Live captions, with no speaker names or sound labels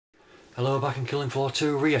Hello, back in Killing Floor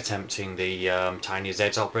 2, re-attempting the tiny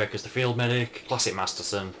Zeds outbreak as the field medic, classic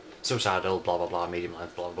Masterson, suicidal, blah blah blah, medium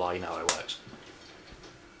length, blah blah blah, you know how it works.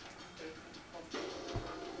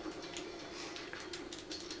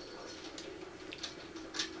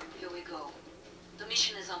 Here we go. The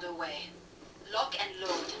mission is underway. Lock and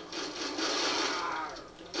load.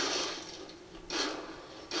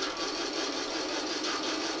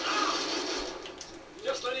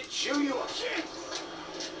 Just let it chew you up. Shit!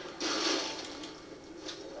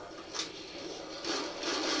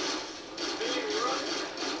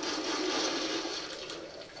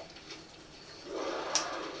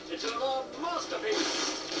 It's an alarm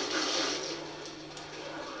masterpiece.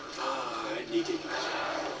 I needed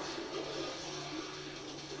that.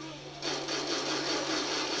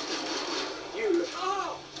 You.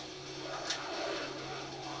 Oh!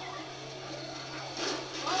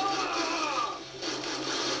 Ah!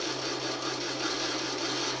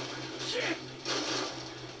 Shit!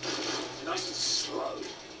 Nice and slow.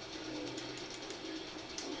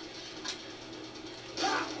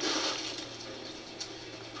 Ah!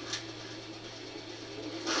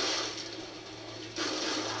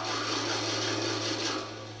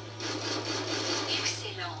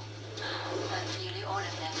 Excellent. That's nearly all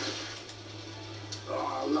of them.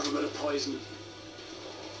 Oh, I love a bit of poison.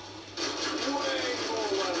 Way more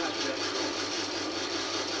where that bit.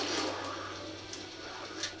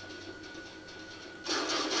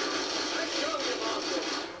 Let's go, you bastard!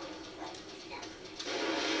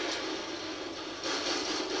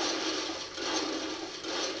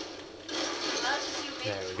 Glad to see you made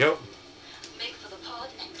There it we go. through. Make for the pod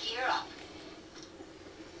and gear up.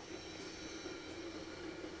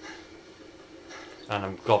 And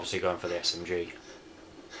I'm obviously going for the SMG.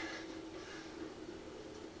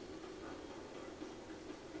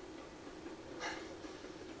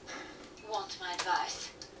 Want my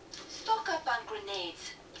advice? Stock up on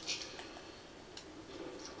grenades.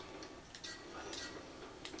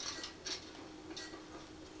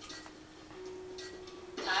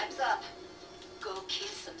 Time's up. Go kill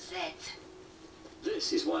some Zeds.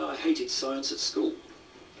 This is why I hated science at school.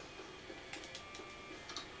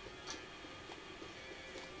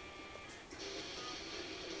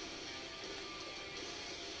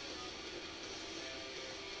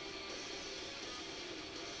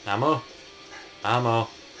 Ammo? Ammo.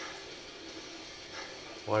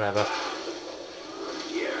 Whatever.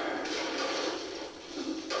 Yeah.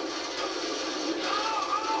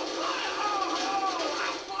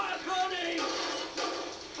 Fire burning!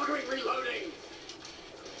 Fucking reloading!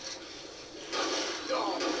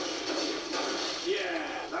 Oh.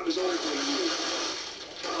 Yeah, that was all for you.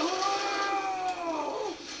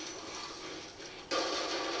 Oh!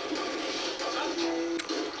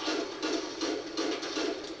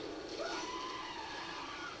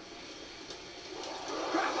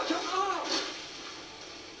 Crap, I jumped off!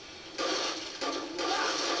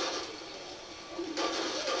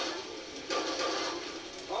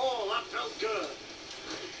 Oh, that felt good.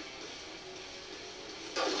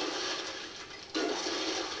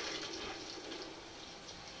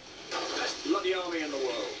 Best bloody army in the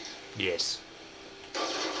world. Yes.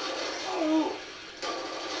 Oh!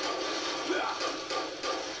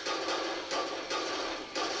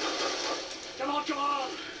 Come on, come on!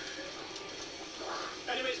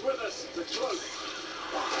 Enemies with us, the cloak.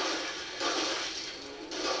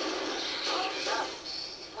 Heads up.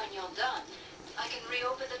 When you're done, I can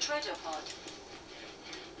reopen the treasure pod.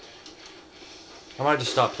 I might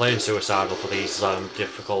just start playing suicidal for these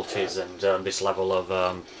difficulties and this level of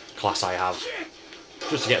class I have, Shit!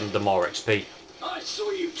 just to get the more XP. I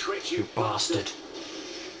saw you twitch, you You bastard.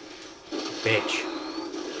 Bitch.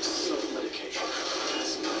 Self-medication.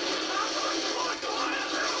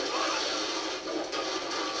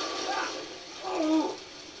 Oh!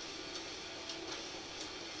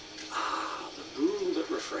 Ah, the brew that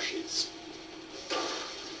refreshes.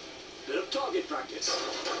 Bit of target practice.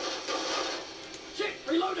 Shit,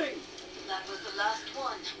 reloading! That was the last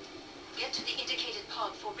one. Get to the indicated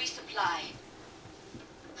pod for resupply.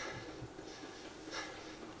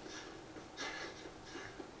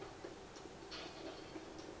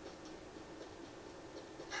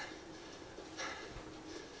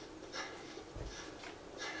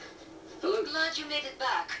 Hello? Glad you made it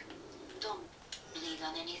back. Don't bleed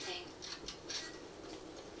on anything.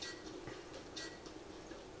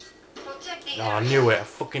 Protect the Oh, I area. knew it. I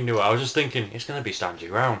fucking knew it. I was just thinking, it's going to be stand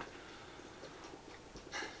your ground.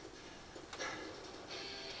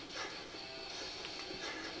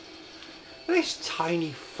 This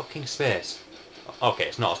tiny fucking space. Okay,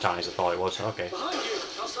 it's not as tiny as I thought it was. Okay. Behind you,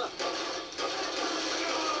 Tosser!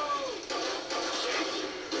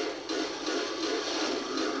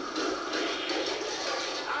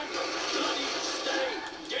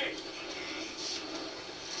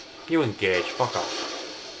 You engage, fuck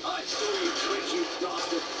off. I saw you twitch, you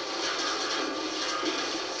bastard.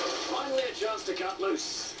 Finally a chance to cut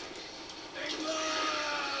loose. England!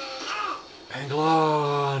 Ah!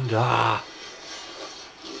 England! Ah!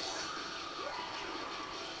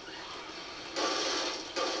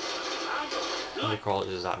 How many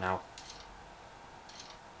qualities is that now?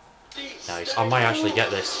 Nice. I might actually get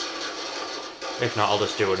this. If not, I'll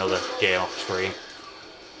just do another game off screen.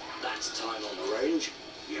 That's time on the range.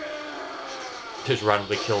 Yeah! Just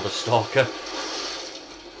randomly kill the stalker.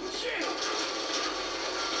 Shit!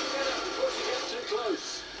 Get up before she gets too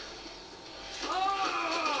close.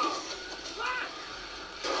 Ah! Ah!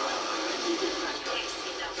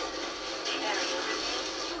 The area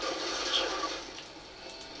remains totally secure.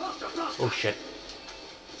 Faster, faster! Oh shit.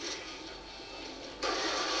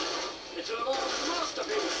 It's an old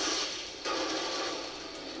masterpiece.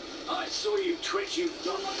 I saw you twitch, you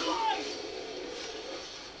dumb fly.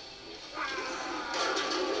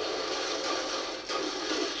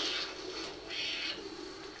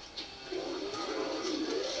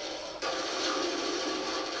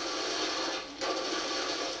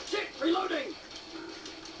 Shit, reloading.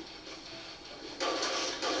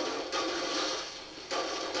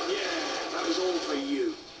 Yeah, that was all for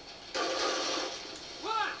you.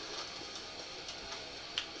 What?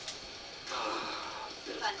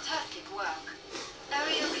 Fantastic work.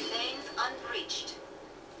 Area remains unbreached.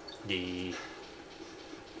 The...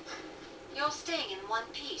 You're staying in one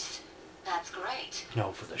piece. That's great.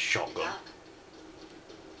 No, for the Keep it shotgun. up.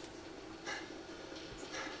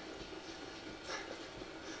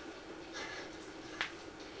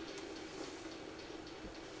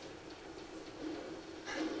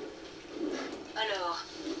 Alors,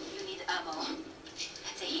 you need ammo.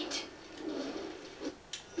 That's a hit.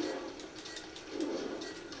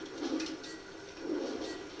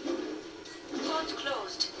 Port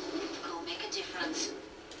closed. Go make a difference.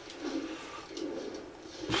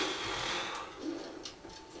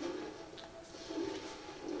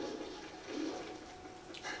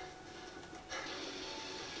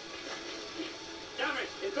 Damn it,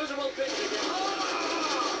 invisible bitch again.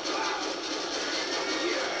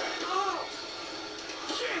 Oh,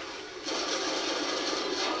 shit.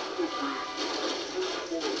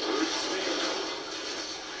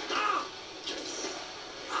 Ah!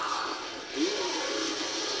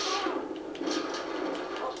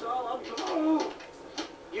 Hostile on command.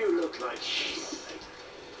 You look like shit, mate.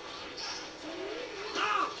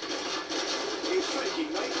 Ah! You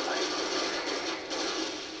faking, mate.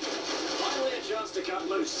 Finally a chance to cut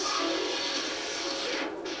loose.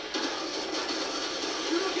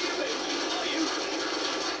 You looking at me? Are you?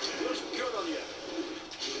 Looks good on you.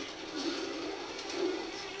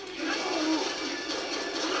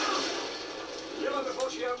 Kill her before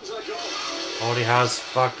she opens her door. Already has.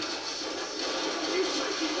 Fuck. You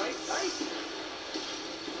faking, mate, eh?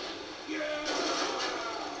 Yeah.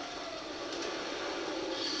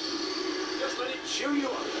 Just let it chew you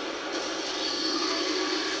up.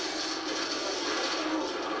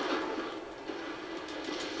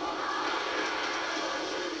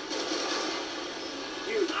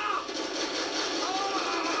 You. Ah! Ah!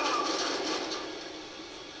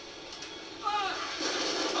 Ah!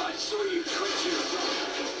 I saw you twitch, you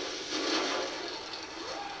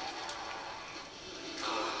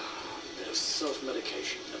bit of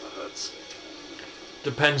self-medication never hurts.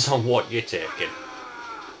 Depends on what you're taking.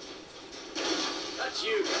 That's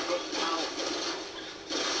you, good pal.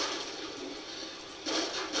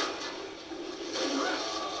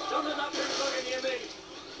 Don't let that big bugger near me.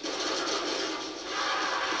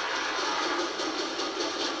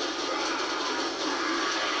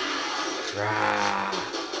 Rah.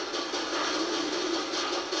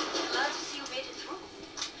 Glad to see you made it through.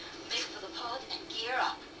 Make for the pod and gear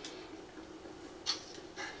up.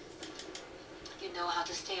 You know how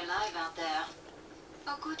to stay alive out there.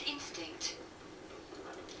 A good instinct.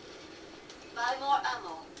 Buy more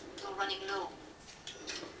ammo. You're running low.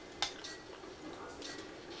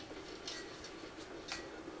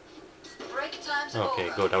 Break time's Okay,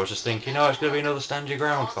 over. good. I was just thinking, oh, it's going to be another stand your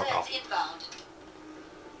ground. All Fuck Zeds off. inbound.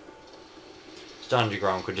 Stand your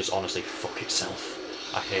ground could just honestly fuck itself.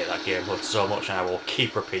 I hate that game mode so much and I will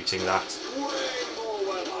keep repeating that. Way more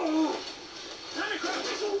well. Oh! Kind of crap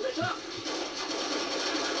is all lit up.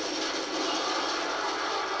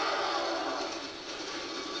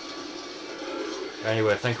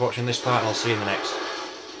 Anyway, thank you for watching this part and I'll see you in the next.